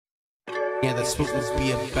Yeah, that's what would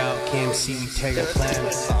be about. KMC, we tear your plans.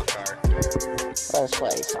 Let's play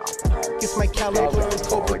soccer. It's my caliber and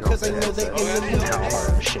cobra, cause I know they're in the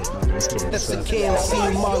mood. That's the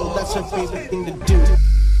KMC model, that's her favorite thing to do.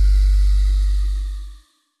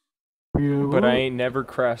 But I ain't never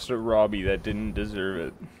crashed a Robbie that didn't deserve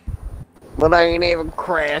it. But I ain't even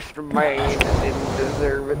crashed a man that didn't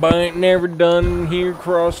deserve it. But I ain't never done here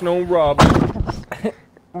cross no Robbie.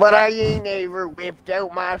 But I ain't ever whipped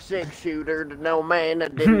out my 6-shooter to no man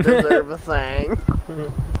that didn't deserve a thing.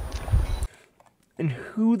 And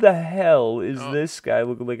who the hell is this guy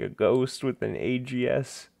looking like a ghost with an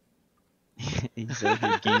AGS? He's like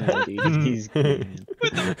a gamer, dude. He's gaming.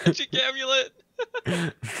 With the magic amulet.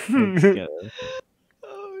 Let's go.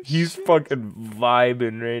 Oh, He's shit. fucking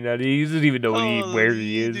vibing right now. He doesn't even know where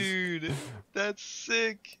he is. Dude, that's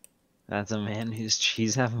sick. That's a man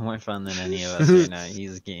he's having more fun than any of us right now.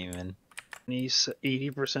 He's gaming. He's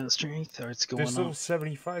 80% strength, or it's going This little up.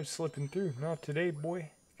 75 slipping through. Not today, boy.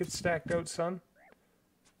 Get stacked out, son.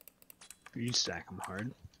 You stack them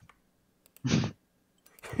hard.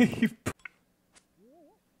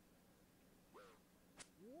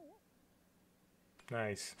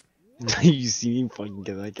 Nice. You see him fucking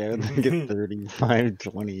get that guy with like a 35,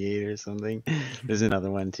 28 or something. There's another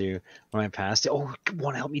one too. When I passed it, oh,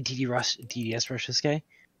 want to help me DDS rush this guy?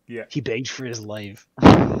 Yeah. He begged for his life.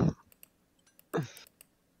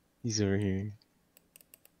 He's over here.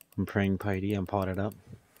 I'm praying Piety. I'm potted up.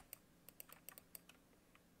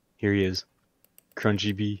 Here he is.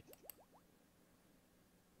 Crunchy B.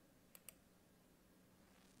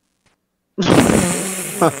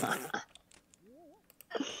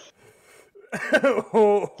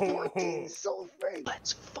 So fake.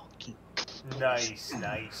 Let's fucking. Nice,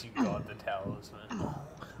 nice. You got the talisman.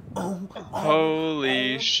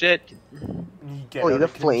 Holy shit. You get Oh, out the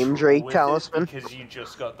of Flame control Drake with it talisman? Because you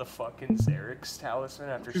just got the fucking Xerix talisman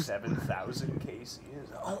after 7,000 KCs.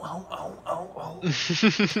 Oh.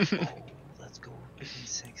 Let's go.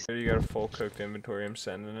 6. You got a full cooked inventory. I'm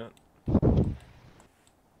sending it.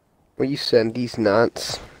 Will you send these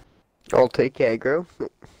nuts? I'll take aggro.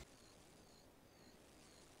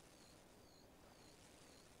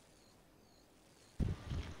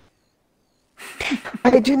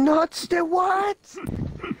 I did not stay what?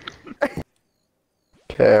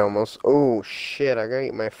 Okay, almost. Oh shit! I gotta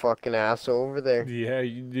get my fucking ass over there. Yeah,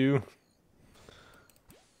 you do.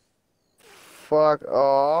 Fuck!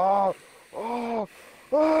 Oh! Oh!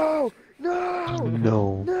 Oh! No!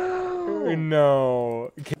 No. No!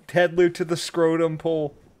 No. Headler to the scrotum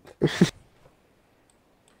pole.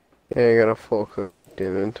 Yeah, I got a full cooked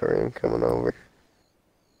inventory. I'm coming over.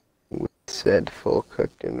 We said full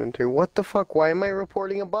cooked inventory. What the fuck? Why am I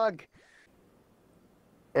reporting a bug?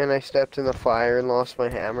 And I stepped in the fire and lost my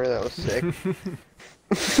hammer. That was sick.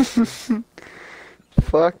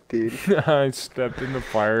 Fuck, dude. I stepped in the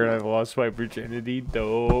fire and I lost my virginity.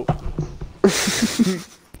 Dope.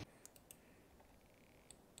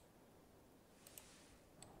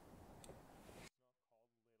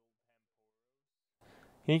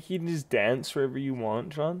 Think you can just dance wherever you want,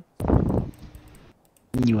 John?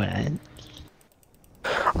 You what?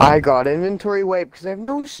 I got inventory wipe because I have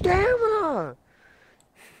no stamina.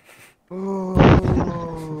 Ooh.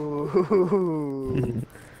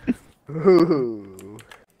 Ooh.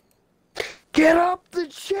 Get up the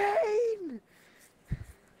chain!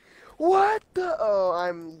 What the? Oh,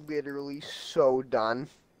 I'm literally so done.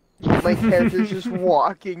 My character's just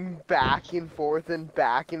walking back and forth,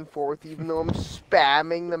 even though I'm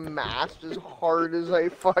spamming the mast as hard as I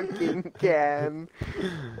fucking can.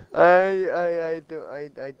 I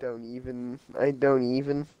don't even.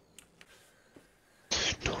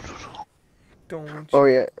 Don't Oh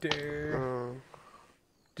you yeah. dare.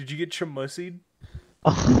 Did you get chamussied?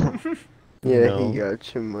 Yeah, No. he got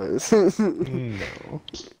chimas. No.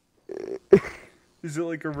 Is it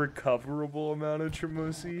like a recoverable amount of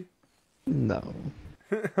chamussi? No.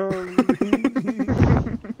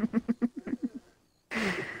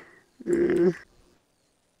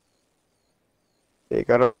 They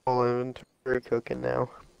got a whole inventory cooking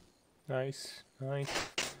now. Nice, nice.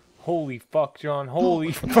 Holy fuck, John.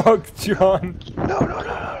 Holy fuck, John.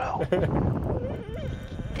 No.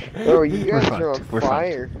 Oh, you guys We're are on fucked. We're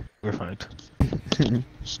fire. We're fucked.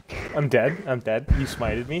 I'm dead. You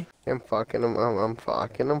smited me. I'm fucking. I'm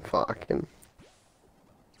fucking.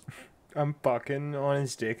 I'm fucking on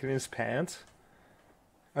his dick and his pants.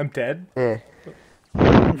 I'm dead. Eh.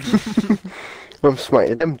 I'm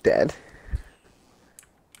smited. I'm dead.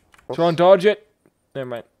 John, dodge it. Never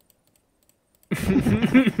mind.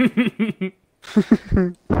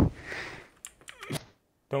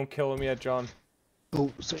 Don't kill him yet, John.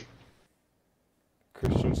 Oh, sorry.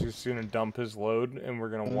 Christian's just gonna dump his load, and we're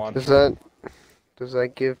gonna watch. Does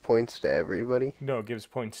that give points to everybody? No, it gives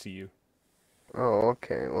points to you. Oh,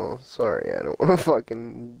 okay. Well, sorry. I don't want to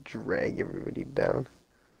fucking drag everybody down.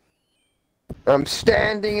 I'm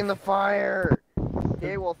standing in the fire.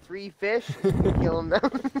 Okay, well, 3 fish. Kill them now.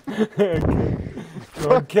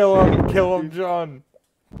 Okay. John, kill him, John.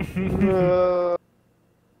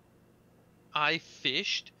 I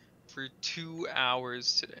fished for 2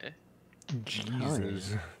 hours today.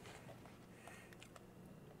 Jesus.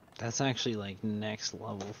 That's actually like next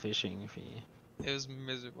level fishing for you. It was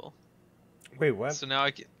miserable. Wait, what? So now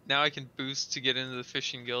I can boost to get into the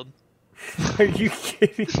fishing guild. Are you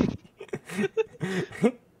kidding?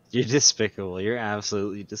 You're despicable. You're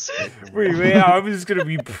absolutely despicable. Wait, I'm just gonna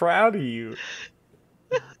be proud of you.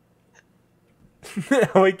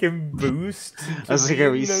 Now I can boost. I was like,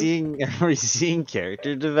 are we seeing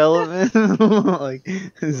character development? Like,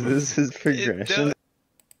 is this his progression?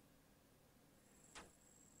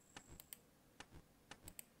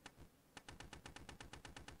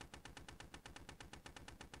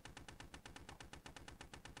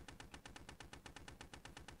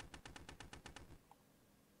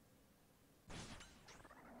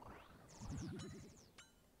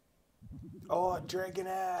 Oh, Dragon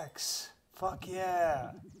Axe! Fuck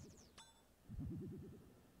yeah!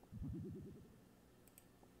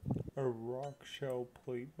 A rock shell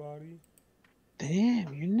plate body?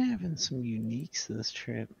 Damn, you're nabbing some uniques this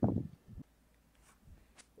trip.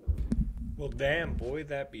 Well, damn, boy,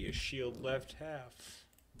 that'd be a shield left half.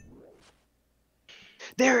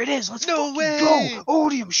 There it is! Let's No fucking way! go!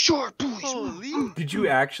 Odium short, boys! Holy! Did you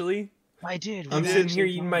actually? I did. I'm sitting here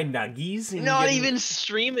eating my nuggies. And Not getting... even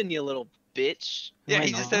streaming, you little bitch. Yeah, Am I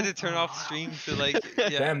he just not? had to turn off stream to like.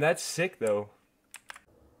 Yeah. Damn, that's sick though.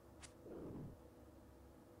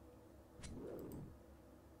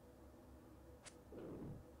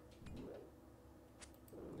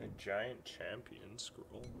 A giant champion scroll.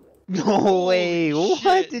 No Holy way! What?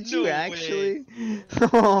 shit, Did no you way. actually? Dude,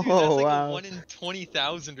 that's Oh like wow! a 1 in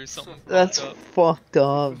 20,000 or something. That's fucked up. fucked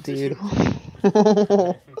up, dude.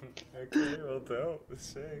 Okay, well, dope.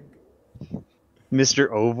 Sick. Mr.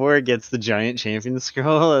 Ovor gets the giant champion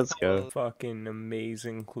scroll. Let's go. Fucking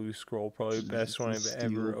amazing clue scroll. Probably the best one I've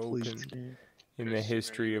ever opened in the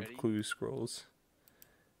history of clue scrolls.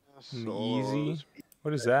 Easy.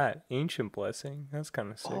 What is that? Ancient blessing. That's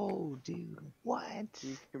kind of sick. Oh, dude, what?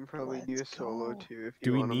 You can probably do a Let's solo go. too if you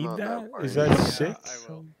Do we want. I'm need not that? far Is in. that sick?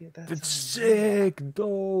 I will. It's sick,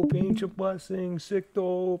 dope, ancient blessing, sick,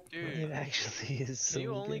 dope. Dude, It actually is so do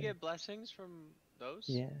you only good. get blessings from those?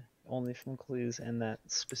 Yeah, only from clues and that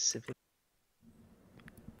specific.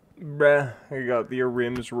 Bruh, I got the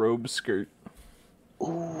Arim's robe skirt.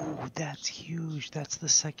 Ooh, that's huge. That's the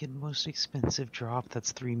second most expensive drop.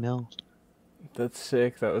 That's 3 mil. That's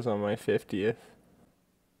sick. That was on my 50th. Are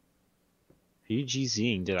you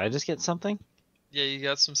GZing? Did I just get something? Yeah, you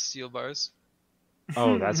got some steel bars.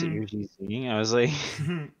 Oh, that's what you're GZing? I was like...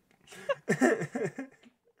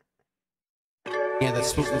 Yeah,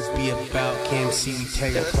 that's what we'll be about. KMC, we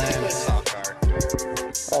tear your plans.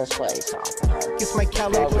 That's why it's off. It's my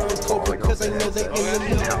caliber and cobra, cause I know they in the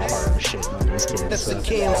lead. That's the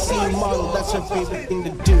KMC model, that's her favorite thing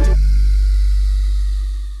to do.